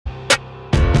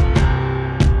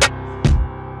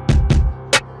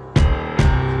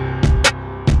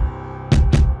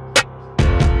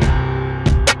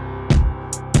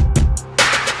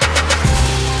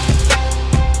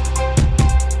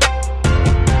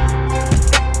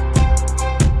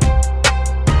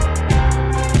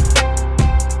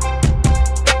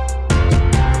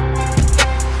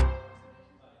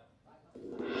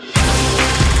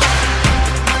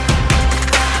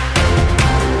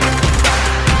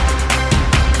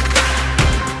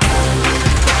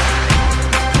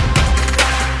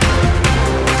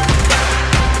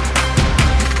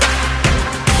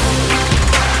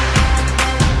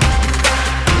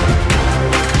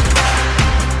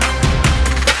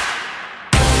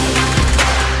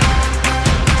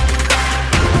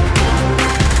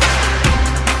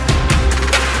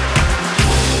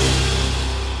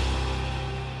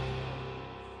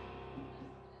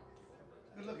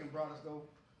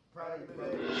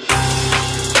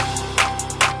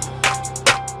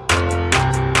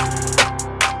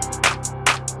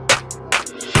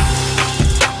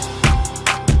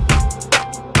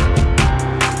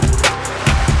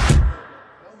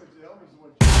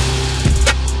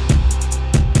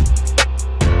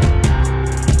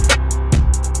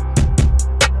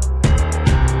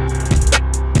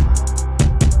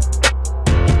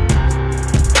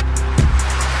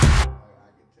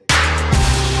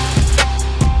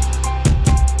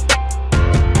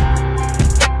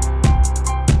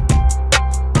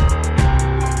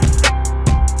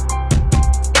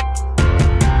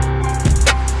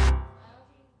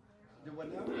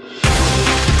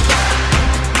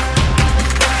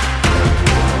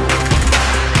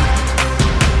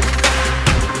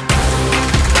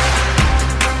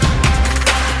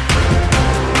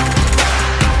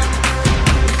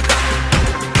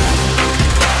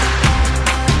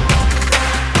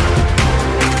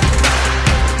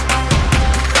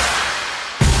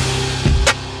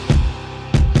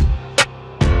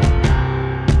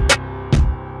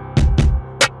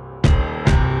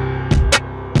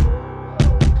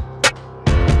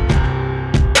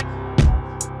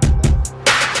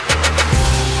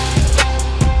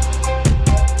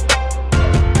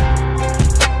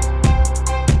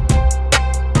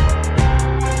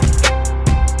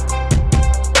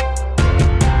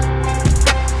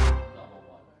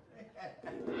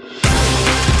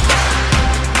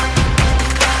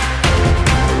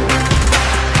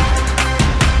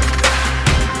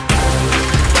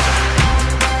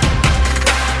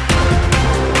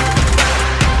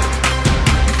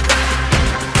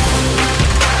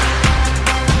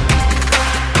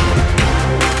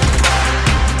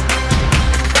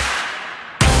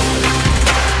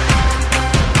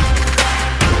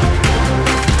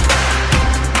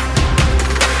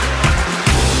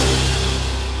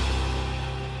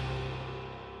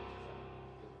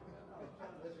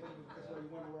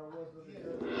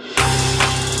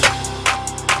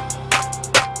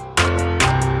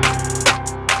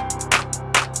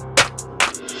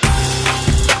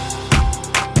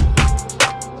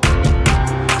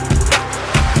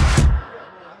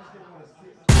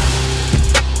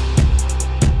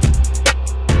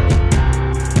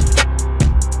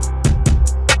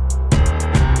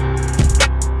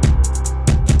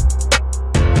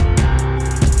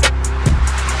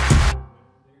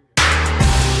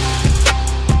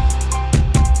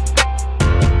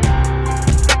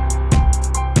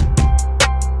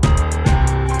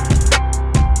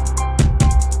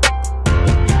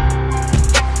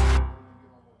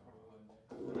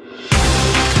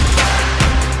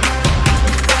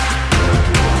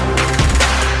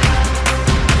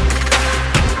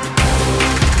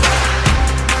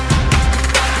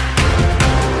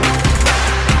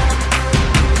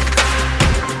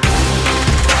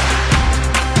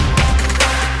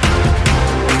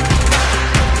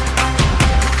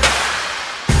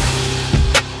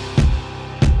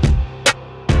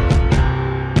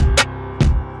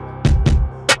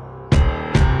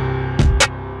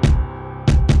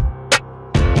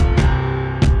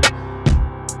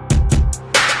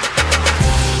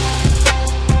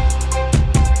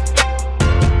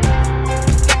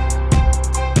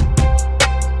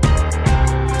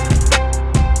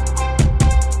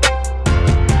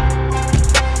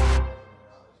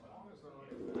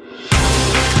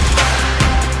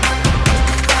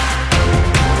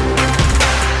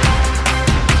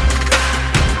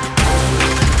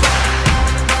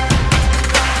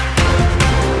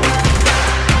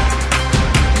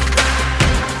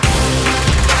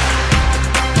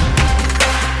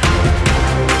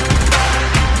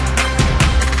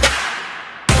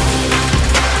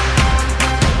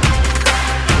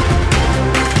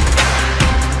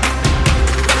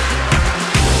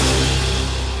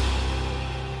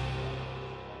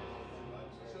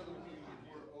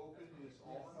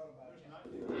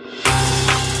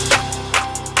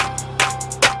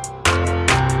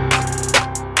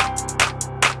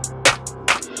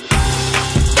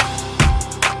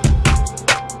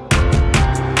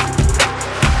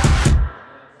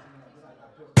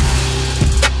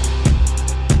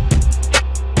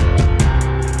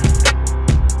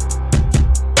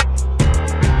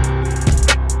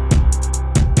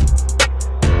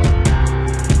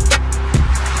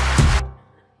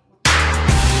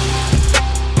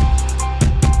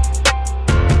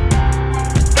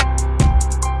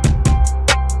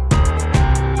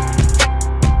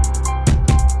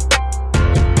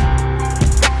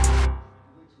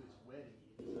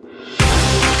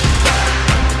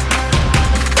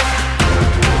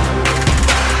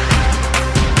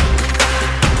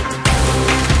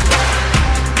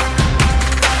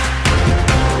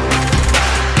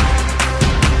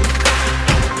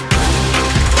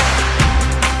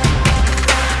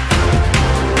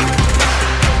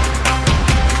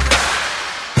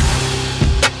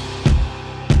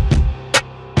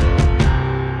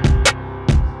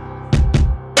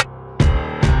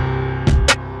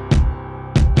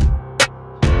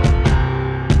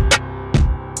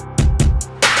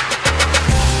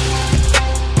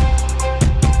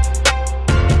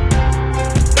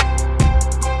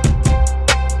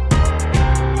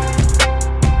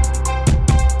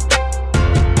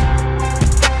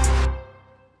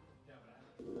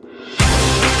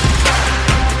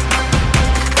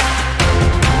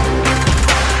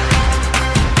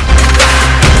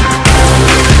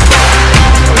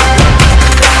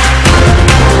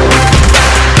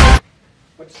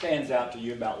stands out to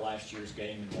you about last year's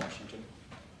game in Washington?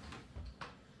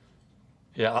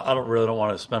 Yeah, I don't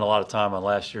want to spend a lot of time on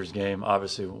last year's game.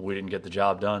 Obviously, we didn't get the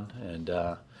job done, and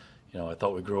I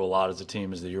thought we grew a lot as a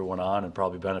team as the year went on, and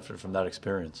probably benefited from that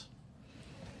experience.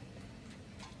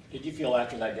 Did you feel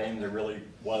after that game there really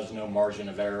was no margin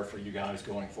of error for you guys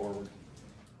going forward?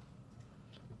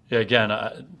 Yeah, again,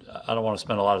 I don't want to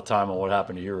spend a lot of time on what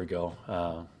happened a year ago.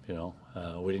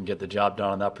 We didn't get the job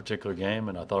done on that particular game,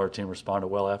 and I thought our team responded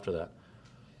well after that.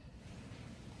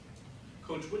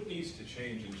 Coach, what needs to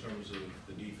change in terms of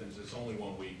the defense? It's only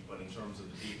 1 week, but in terms of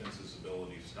the defense's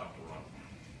ability to stop the run?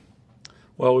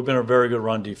 Well, we've been a very good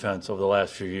run defense over the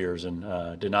last few years, and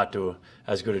did not do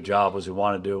as good a job as we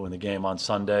wanted to do in the game on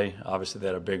Sunday. Obviously, they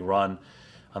had a big run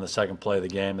on the second play of the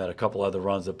game. They had a couple other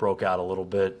runs that broke out a little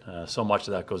bit. So much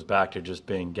of that goes back to just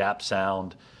being gap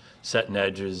sound, setting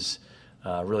edges,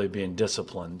 really being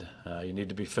disciplined. You need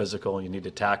to be physical. You need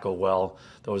to tackle well.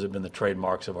 Those have been the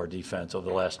trademarks of our defense over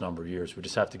the last number of years. We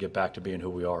just have to get back to being who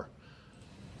we are.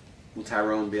 Will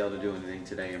Tyrone be able to do anything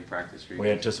today in practice for you?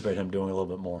 We anticipate him doing a little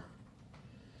bit more.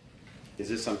 Is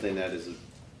this something that is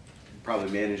probably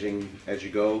managing as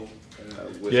you go?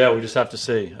 Yeah, we just have to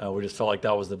see. We just felt like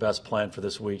that was the best plan for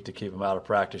this week, to keep him out of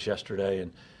practice yesterday,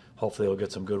 and hopefully he'll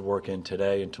get some good work in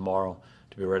today and tomorrow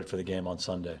to be ready for the game on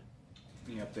Sunday.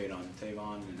 Any update on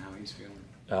Tavon and how he's feeling?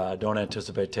 I don't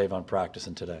anticipate Tavon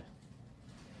practicing today.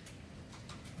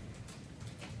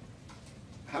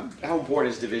 How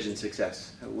important is division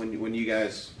success? When you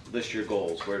guys list your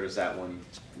goals, where does that one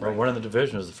Well, winning the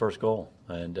division is the first goal,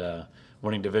 and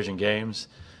winning division games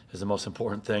is the most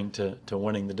important thing to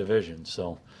winning the division.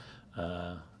 So,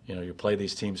 you play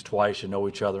these teams twice, you know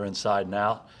each other inside and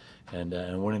out,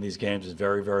 and winning these games is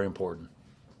very, very important.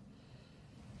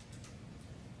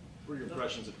 What are your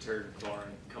impressions of Terry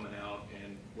McLaurin coming out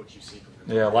and what you've seen from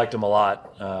him? Yeah, I liked him a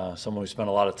lot. Someone we spent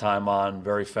a lot of time on,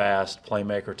 very fast,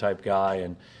 playmaker type guy,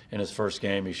 and in his first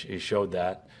game he showed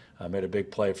that. Made a big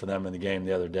play for them in the game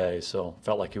the other day, so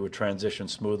felt like he would transition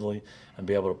smoothly and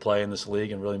be able to play in this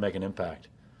league and really make an impact.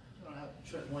 You don't have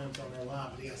Trent Williams on their line,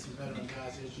 but they got some veteran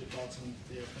guys. Here's your thoughts on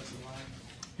the offensive line?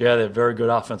 Yeah, they have a very good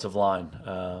offensive line.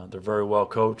 They're very well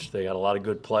coached. They got a lot of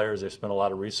good players. They've spent a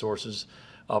lot of resources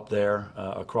up there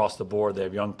across the board. They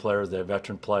have young players. They have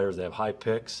veteran players. They have high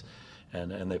picks,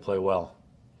 and they play well.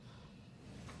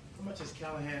 How much has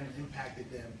Callahan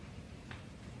impacted them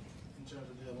in terms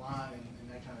of their line and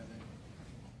that kind of thing?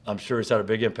 I'm sure he's had a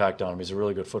big impact on him. He's a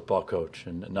really good football coach,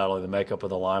 and not only the makeup of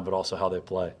the line, but also how they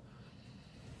play.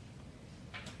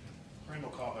 Randall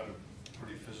Cobb had a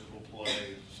pretty physical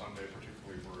play Sunday,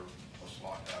 particularly for a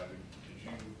slot guy. Did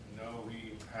you know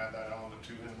he had that element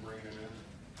to him, bringing him in?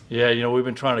 Yeah, we've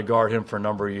been trying to guard him for a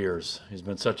number of years. He's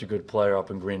been such a good player up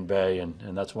in Green Bay,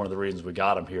 and that's one of the reasons we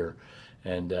got him here.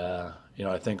 And,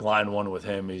 I think line one with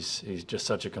him, he's just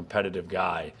such a competitive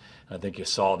guy. And I think you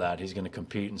saw that. He's going to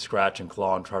compete and scratch and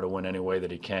claw and try to win any way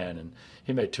that he can. And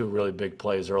he made two really big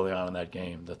plays early on in that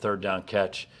game. The third down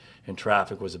catch in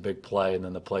traffic was a big play, and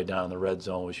then the play down in the red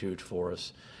zone was huge for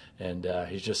us. And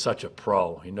he's just such a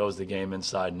pro. He knows the game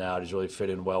inside and out. He's really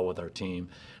fit in well with our team.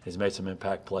 He's made some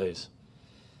impact plays.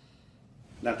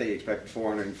 Not that you expect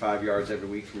 405 yards every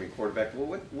week from your quarterback.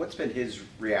 Well, what's been his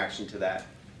reaction to that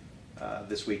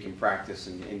this week in practice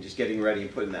and just getting ready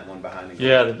and putting that one behind him?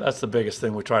 Yeah, that's the biggest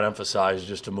thing we try to emphasize,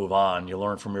 just to move on. You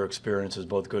learn from your experiences,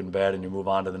 both good and bad, and you move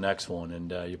on to the next one.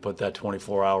 And you put that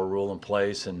 24-hour rule in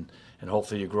place, and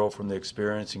hopefully you grow from the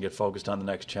experience and get focused on the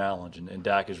next challenge. And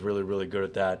Dak is really, really good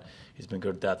at that. He's been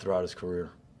good at that throughout his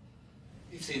career.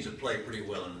 He seems to play pretty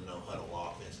well in the no-huddle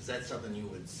offense. Is that something you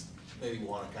would maybe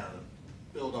want to kind of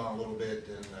build on a little bit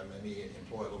and maybe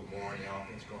employ a little more in the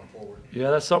offense going forward?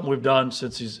 Yeah, that's something we've done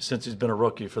since he's been a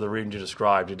rookie for the reasons you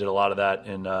described. He did a lot of that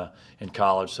in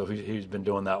college, so he's been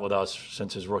doing that with us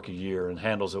since his rookie year and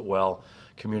handles it well,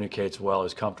 communicates well,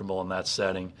 is comfortable in that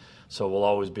setting. So we'll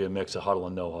always be a mix of huddle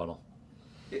and no huddle.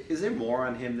 Is there more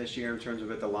on him this year in terms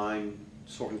of at the line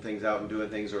sorting things out and doing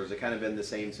things, or has it kind of been the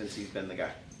same since he's been the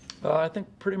guy? I think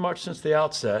pretty much since the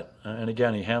outset. And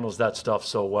again, he handles that stuff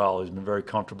so well. He's been very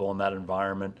comfortable in that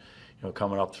environment.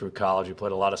 Coming up through college, he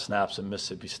played a lot of snaps at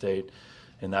Mississippi State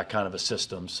in that kind of a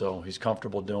system. So he's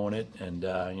comfortable doing it. And,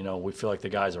 we feel like the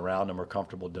guys around him are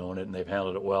comfortable doing it. And they've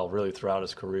handled it well really throughout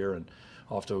his career, and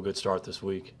off to a good start this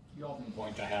week. You often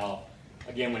point to how,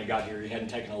 again, when he got here, he hadn't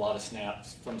taken a lot of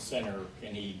snaps from center,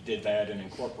 and he did that and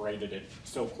incorporated it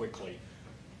so quickly.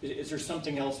 Is there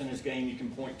something else in his game you can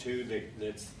point to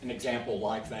that's an example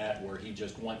like that, where he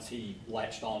just, once he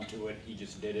latched onto it, he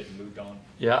just did it and moved on?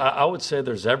 Yeah, I would say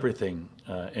there's everything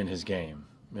in his game.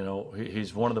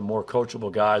 He's one of the more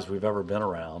coachable guys we've ever been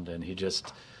around, and he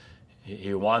just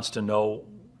he wants to know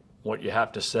what you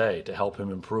have to say to help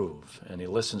him improve, and he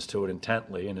listens to it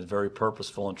intently and is very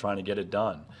purposeful in trying to get it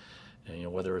done.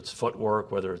 And, whether it's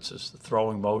footwork, whether it's his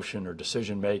throwing motion or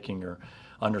decision making or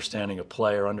understanding a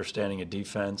play or understanding a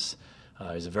defense.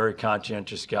 He's a very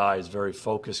conscientious guy. He's a very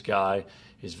focused guy.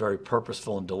 He's very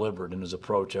purposeful and deliberate in his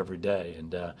approach every day.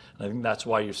 And I think that's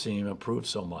why you're seeing him improve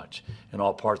so much in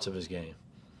all parts of his game.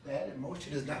 The added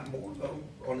motion is not more, though,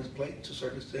 on his plate to a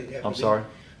certain extent. I'm sorry?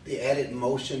 The added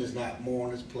motion is not more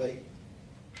on his plate.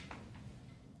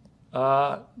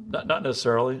 Not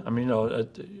necessarily. I mean,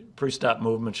 pre-snap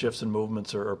movement, shifts and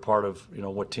movements are part of,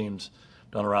 what teams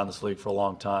done around this league for a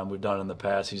long time. We've done it in the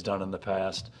past. He's done it in the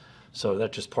past. So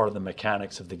that's just part of the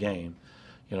mechanics of the game.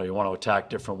 You want to attack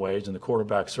different ways, and the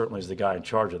quarterback certainly is the guy in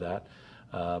charge of that.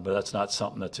 But that's not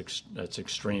something that's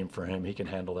extreme for him. He can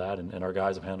handle that, and our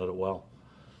guys have handled it well.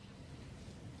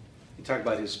 You talk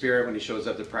about his spirit when he shows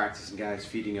up to practice and guys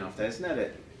feeding off that. Isn't that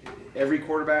it? Every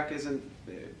quarterback isn't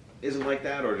like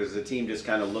that, or does the team just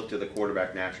kind of look to the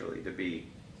quarterback naturally to be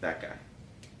that guy?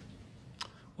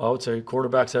 Well, I would say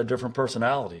quarterbacks have different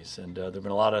personalities, and there have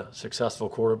been a lot of successful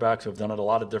quarterbacks who have done it a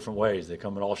lot of different ways. They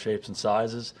come in all shapes and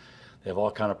sizes. They have all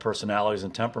kind of personalities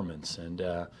and temperaments, and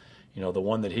the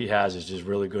one that he has is just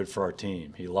really good for our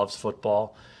team. He loves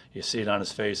football. You see it on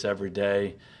his face every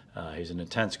day. He's an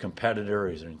intense competitor.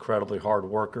 He's an incredibly hard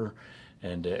worker,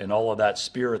 and all of that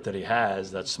spirit that he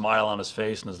has, that smile on his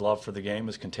face and his love for the game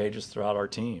is contagious throughout our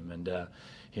team. And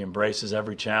he embraces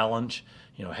every challenge,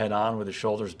 head on with his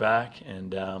shoulders back,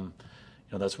 and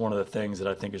that's one of the things that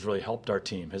I think has really helped our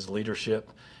team, his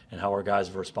leadership and how our guys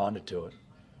have responded to it.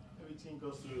 Every team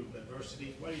goes through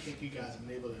adversity. Why do you think you guys have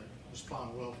been able to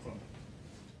respond well from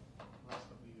the last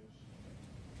couple of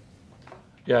years?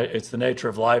 Yeah, it's the nature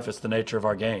of life. It's the nature of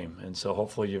our game. And so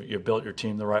hopefully you've built your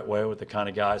team the right way with the kind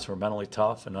of guys who are mentally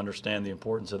tough and understand the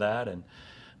importance of that, and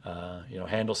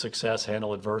handle success,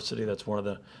 handle adversity. That's one of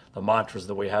the mantras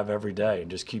that we have every day, and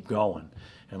just keep going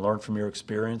and learn from your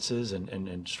experiences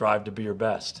and strive to be your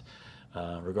best,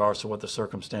 regardless of what the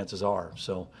circumstances are.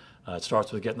 So it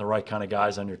starts with getting the right kind of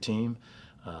guys on your team.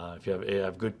 If you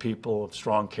have good people of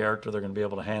strong character, they're going to be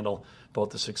able to handle both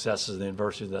the successes and the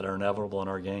adversities that are inevitable in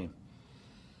our game.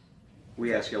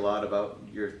 We ask you a lot about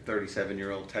your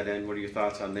 37-year-old tight end. What are your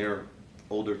thoughts on their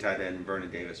older tight end,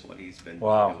 Vernon Davis, what he's been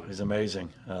doing? He's amazing.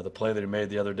 The play that he made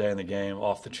the other day in the game,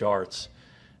 off the charts.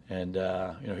 And,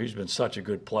 he's been such a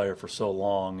good player for so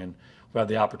long. And we've had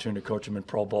the opportunity to coach him in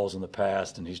Pro Bowls in the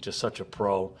past, and he's just such a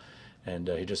pro. And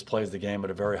he just plays the game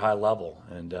at a very high level.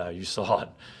 And you saw it.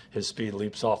 His speed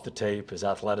leaps off the tape. His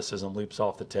athleticism leaps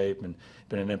off the tape, and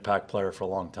been an impact player for a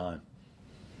long time.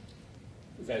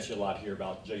 We've asked you a lot here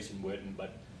about Jason Witten,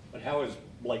 but how has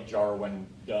Blake Jarwin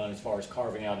done as far as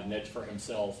carving out a niche for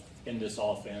himself in this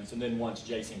offense? And then once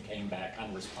Jason came back, kind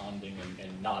of responding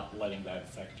and not letting that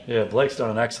affect him. Yeah, Blake's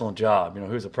done an excellent job. He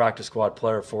was a practice squad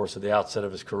player for us at the outset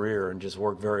of his career and just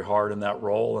worked very hard in that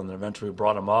role. And then eventually we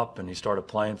brought him up, and he started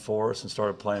playing for us and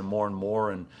started playing more and more.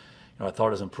 And I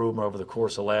thought his improvement over the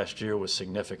course of last year was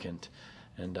significant.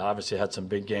 And obviously had some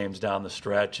big games down the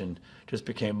stretch and just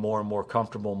became more and more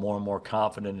comfortable, more and more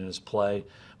confident in his play,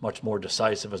 much more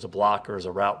decisive as a blocker, as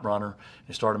a route runner.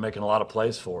 He started making a lot of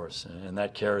plays for us, and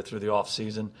that carried through the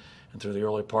offseason and through the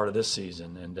early part of this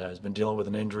season. And has been dealing with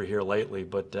an injury here lately,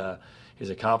 but he's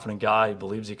a confident guy. He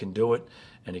believes he can do it,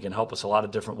 and he can help us a lot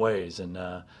of different ways. And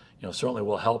certainly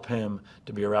will help him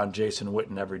to be around Jason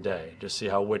Witten every day, just see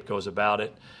how Witt goes about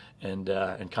it. And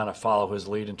kind of follow his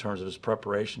lead in terms of his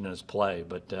preparation and his play.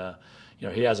 But,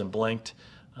 he hasn't blinked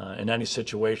in any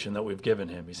situation that we've given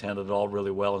him. He's handled it all really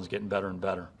well and is getting better and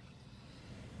better.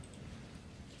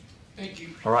 Thank you.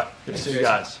 All right. Good to see you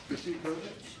guys.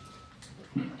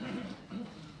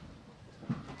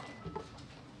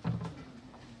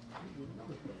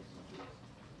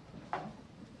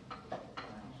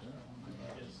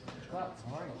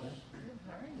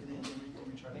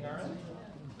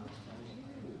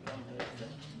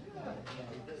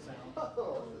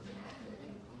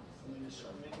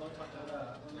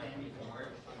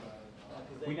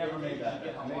 We never made that.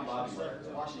 I made Bobby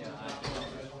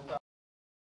work.